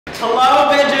Hello,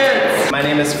 midgets! My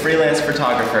name is Freelance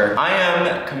Photographer. I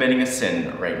am committing a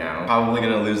sin right now. Probably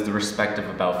gonna lose the respect of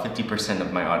about 50%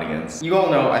 of my audience. You all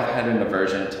know I've had an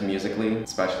aversion to Musical.ly,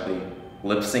 especially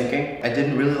lip syncing. I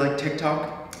didn't really like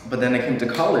TikTok, but then I came to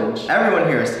college. Everyone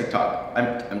here has TikTok.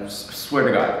 I swear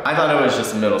to God. I thought it was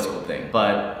just a middle school thing,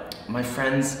 but my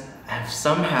friends have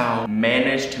somehow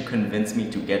managed to convince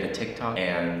me to get a TikTok,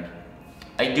 and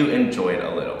I do enjoy it a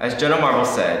little. As Jenna Marble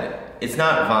said, it's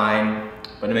not Vine,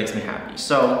 but it makes me happy.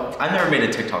 So, I've never made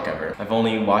a TikTok ever. I've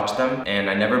only watched them, and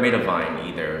I never made a Vine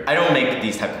either. I don't make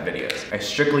these type of videos. I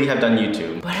strictly have done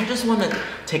YouTube, but I just wanna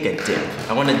take a dip.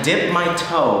 I wanna dip my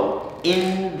toe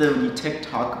in the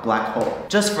TikTok black hole,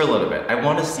 just for a little bit. I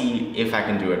wanna see if I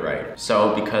can do it right.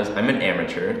 So, because I'm an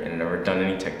amateur and I've never done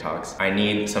any TikToks, I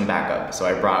need some backup. So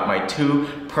I brought my two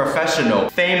professional,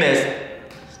 famous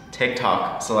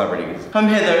TikTok celebrities. Come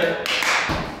hither.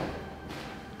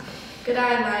 Good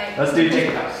night. Let's do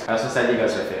TikTok. I also said you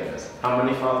guys are famous. How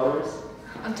many followers?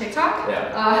 On TikTok?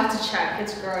 Yeah. I have to check.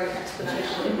 It's growing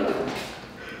exponentially.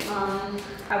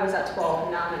 I was at 12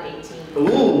 and now I'm at 18.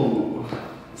 Ooh.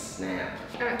 Snap.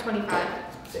 I'm at 25.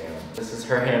 Damn. This is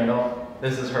her handle.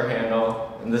 This is her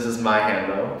handle. And this is my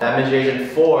handle. Damage Agent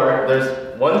 4,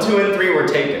 there's 1, 2, and 3 were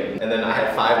taken. And then I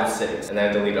had 5 and 6. And then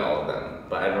I deleted all of them.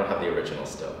 But I don't have the original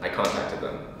still. I contacted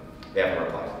them. They haven't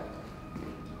replied.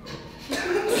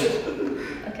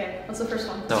 Okay, what's the first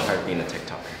one? So hard being a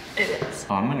TikToker. It is.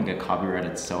 Oh, I'm gonna get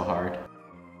copyrighted so hard.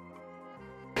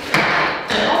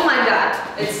 Oh my god.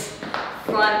 It's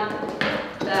front,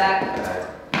 back,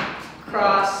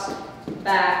 cross,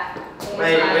 back.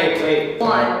 Wait.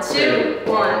 1, 2,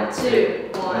 1, 2,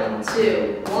 1,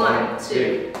 2, 1,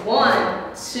 2,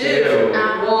 1, 2,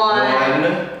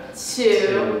 1,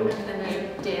 2, and then you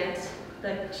dance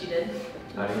like she did.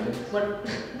 How do you do?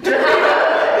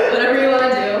 Whatever you want to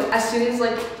do. As soon as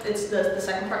like it's the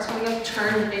second part's coming up,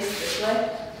 turn and face this way,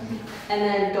 and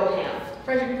then go ham.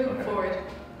 Frederic, move forward.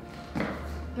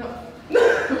 No.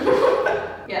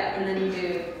 Yeah, and then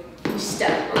you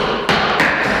step.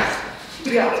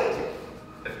 Yeah.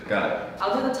 Got it.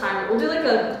 I'll do the timer. We'll do like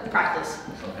a practice.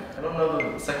 Okay. I don't know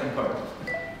the second part.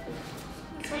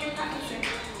 That's what you're practicing.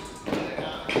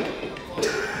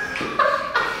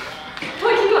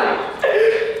 Keep going.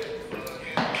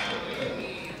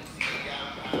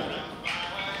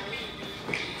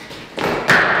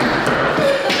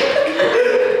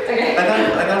 Okay. I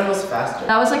thought it was faster.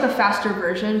 That was like a faster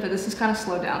version, but this is kind of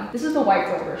slowed down. This is the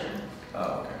whiteboard version.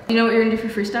 Oh, okay. You know what you're gonna do for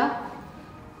freestyle?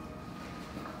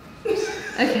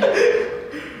 Okay.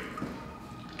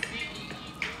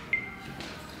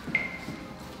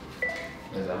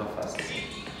 Is that how fast it is?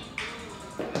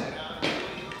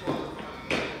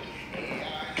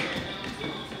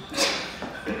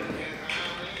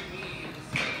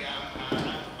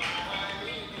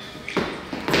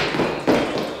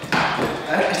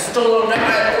 I still don't know it.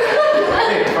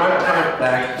 Hey, front,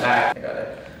 back. I got it.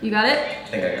 You got it? I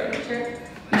think I got it. Sure.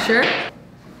 You sure?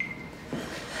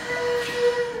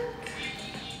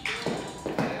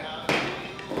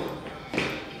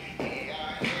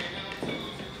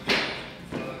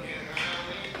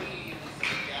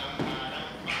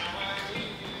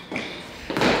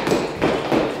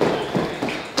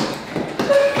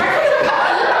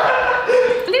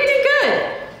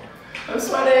 I'm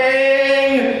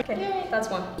sweating! Okay, that's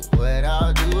one. What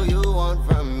all do you want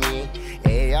from me?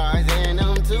 ARs and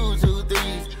them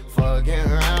 223s. Fucking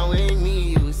around with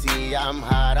me, you see I'm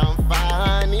hot on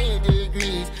 500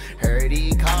 degrees. Heard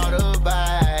he caught a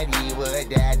body, but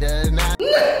that does not. Do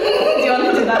you want me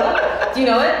to do that one? Do you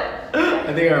know it?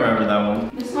 I think I remember that one.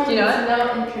 Do you know it? No.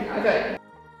 Okay.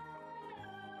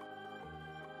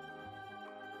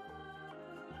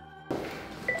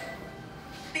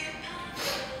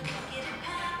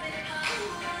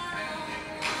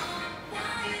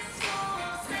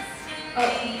 Oh,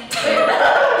 wait.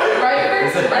 Right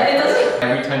first? Is it right? It doesn't.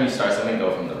 Every time you start something,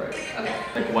 go from the right. Okay.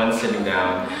 Like one sitting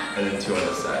down, and then 2 on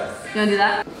the side. You wanna do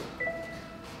that?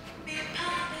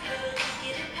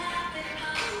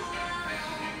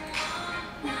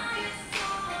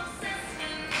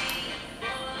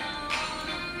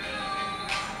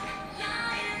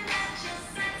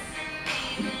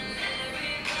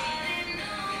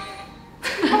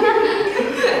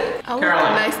 I look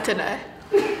Caroline. nice today.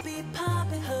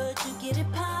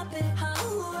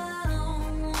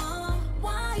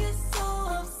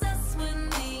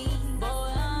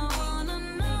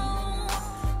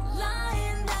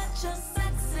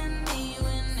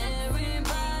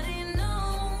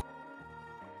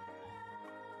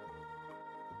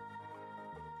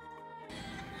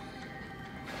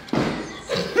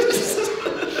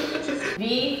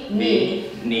 V,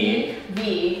 knee. Knee.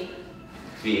 V.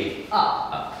 V.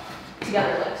 Up. Up.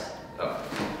 Together legs. Oh.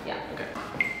 Yeah. Okay.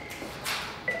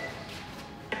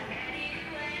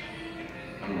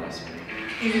 I'm resting.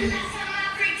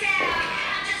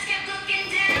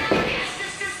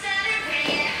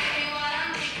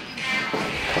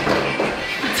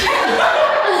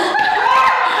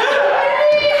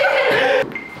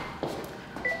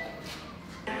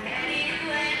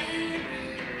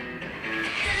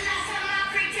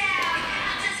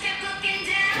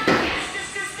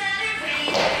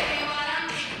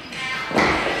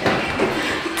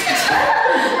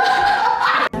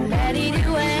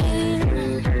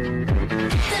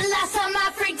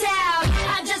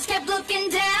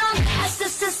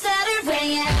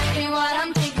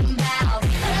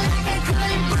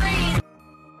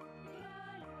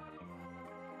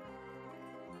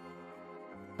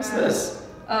 What's this?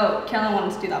 Oh, Kelly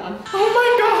wanted to do that one. Oh my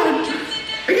god!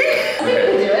 I think you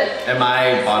can do it. Am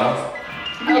I bottom?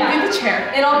 Yeah. Be the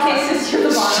chair. In all cases, you're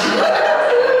the bottom.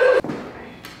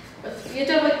 You have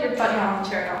to have like your butt down on the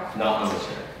chair now. Not on the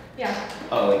chair. Yeah.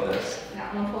 Oh, like this. Yeah,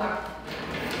 I'm gonna pull out.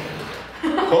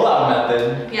 Pull out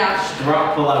method. Yeah.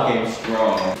 Strong. Pull out game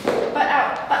strong. Butt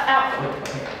out. Butt out.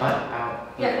 Butt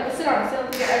out. Yeah, no, sit on. Sit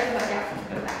on. Get right to that.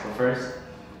 Yeah. Okay. Go first.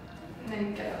 And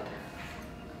then get up.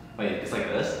 Wait, it's like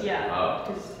this? Yeah.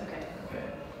 Oh. Okay. Okay.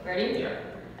 Ready? Yeah.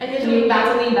 And you have to lean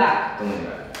back. Lean back. Don't lean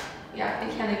back. Yeah,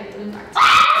 and can I get the lean back?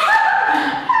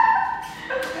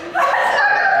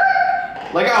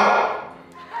 Let go!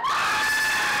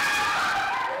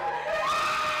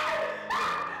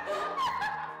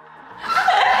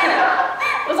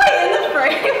 Was I in the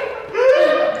frame?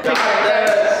 Got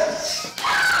this!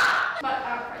 Butt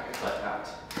out, right? Butt out.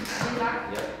 Lean back.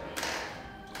 Yep.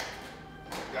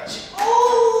 Got you.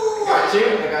 Oh! Got you.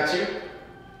 I got you.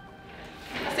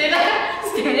 Say that.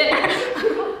 Stand it.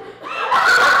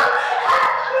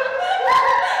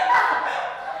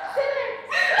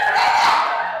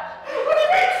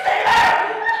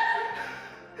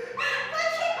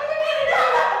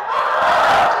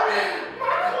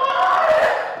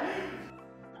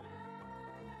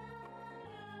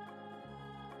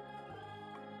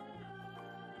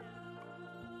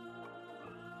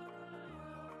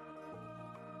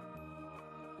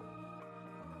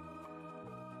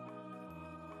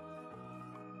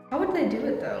 How would they do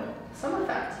it though? Some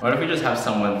effect. What if we just have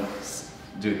someone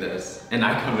do this and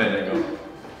I come in and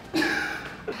go?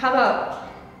 How about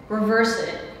reverse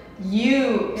it?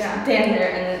 You stand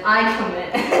there and then I come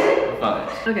in. Fine.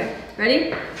 Okay, ready?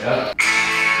 Yep.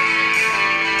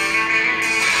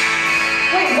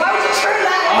 Wait, why would you turn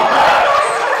that?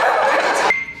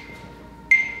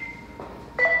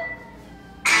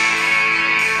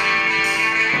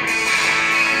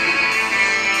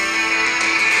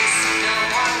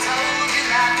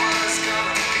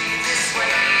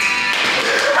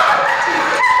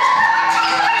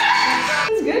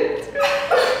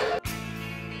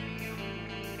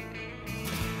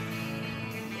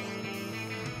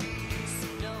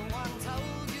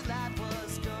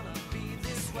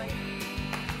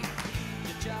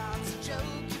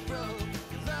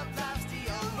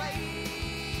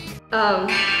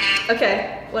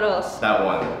 Okay, what else? That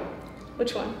one.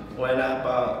 Which one? When I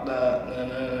bought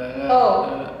the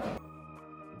Oh.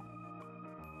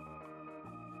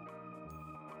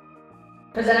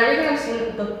 Because then everything I've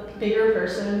seen, the bigger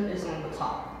person is on the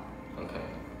top. Okay.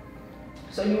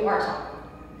 So you are top.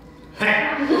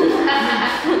 I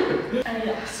need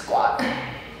a squat.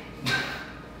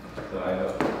 So I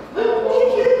know.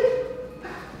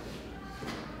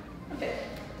 Okay.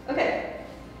 Okay.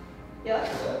 Yeah.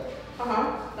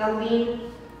 Uh-huh. Now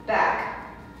lean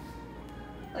back.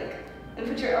 Like, and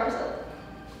put your arms up.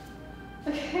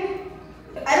 Okay.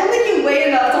 I don't think you weigh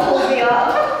enough to hold me up.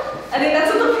 I think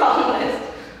that's what the problem is.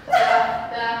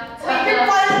 Wait, you're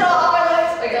flying off my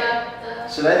legs. Okay.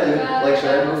 Should I lean, like,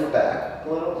 should I move back a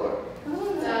little, or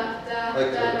like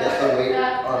to get the weight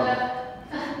on?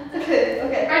 Okay,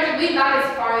 okay. Frederic, lean back as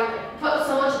far as put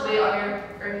so much weight on your.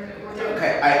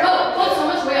 Okay, Put so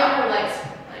much weight on her legs,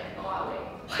 like a lot of weight.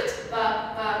 What?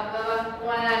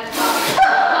 When I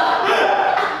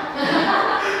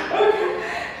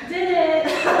Did it.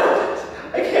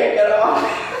 I can't get off.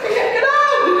 I can't get up.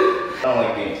 I don't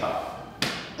like being top.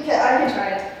 Okay, I can try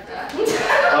it.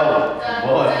 Oh,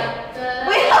 boy.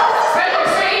 Wait, how is Frederic,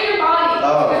 straighten your body.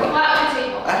 Oh. You're flat on the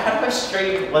table. I have my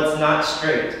straight, what's not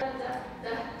straight.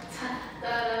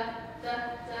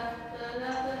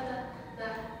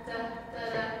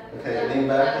 Okay, lean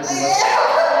back as much.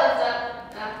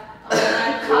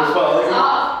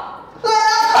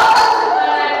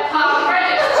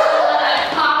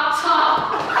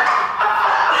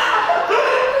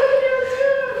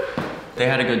 They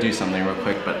had do something real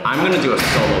quick, but I'm gonna do a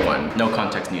solo one. No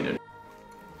context needed.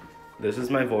 This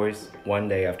is my voice one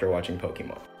day after watching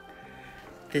Pokemon.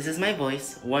 This is my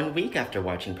voice 1 week after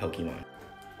watching Pokemon.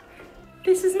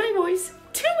 This is my voice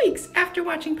 2 weeks after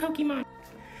watching Pokemon.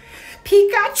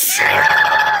 Pikachu!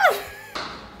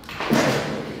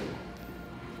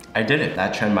 I did it.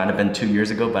 That trend might have been 2 years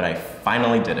ago, but I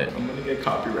finally did it. I'm gonna get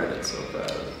copyrighted so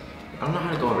bad. I don't know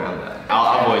how to go around that.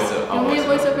 I'll voice it. You want me to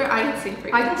voice over? I can sing for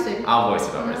you. I can sing. I'll voice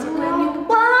it over. It's okay.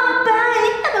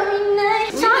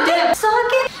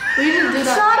 We need to do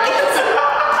that.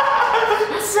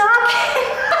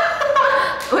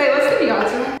 Wait, what's the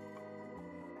Beyonce one?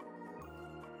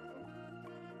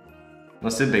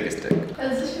 What's the biggest dick?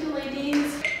 Position,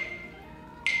 ladies.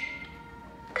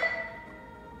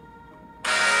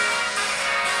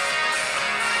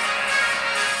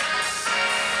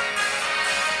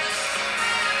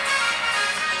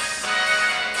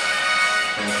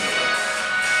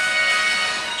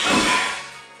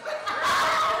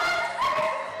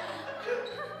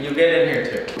 You get in here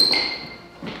too.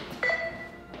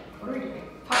 What are we doing?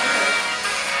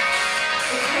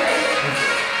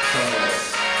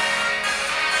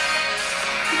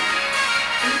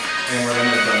 And we're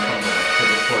gonna jump from the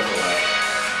towards the left.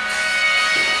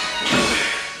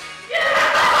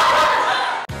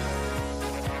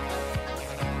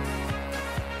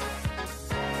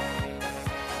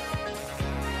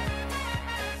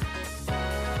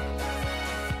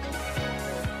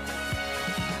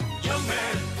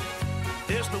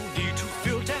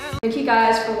 Thank you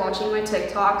guys for watching my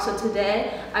TikTok. So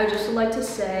today, I would just like to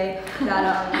say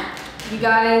that you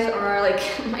guys are like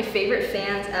my favorite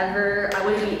fans ever. I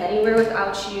wouldn't be anywhere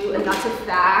without you, and that's a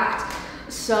fact.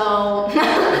 So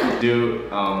Do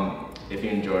if you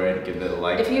enjoyed, give it a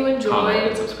like. if you comment, enjoyed,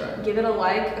 and subscribe. give it a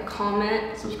like, a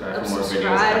comment, Subscribe for more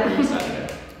videos every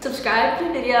Saturday. subscribe to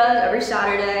videos every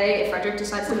Saturday if Frederic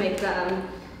decides to make them.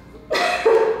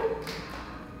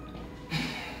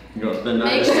 You know, the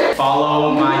nice.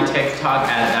 Follow my TikTok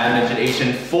at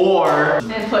 @imagination4.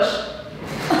 And push.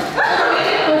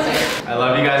 I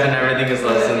love you guys and everything is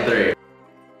less than 3.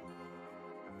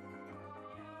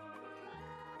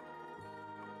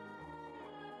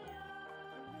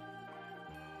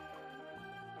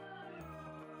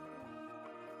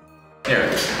 Here,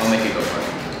 I'll make it go for it.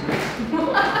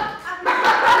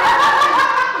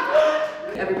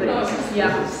 Everybody loses.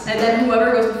 Yeah. And then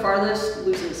whoever goes the farthest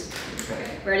loses.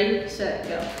 Ready, set,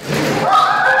 go.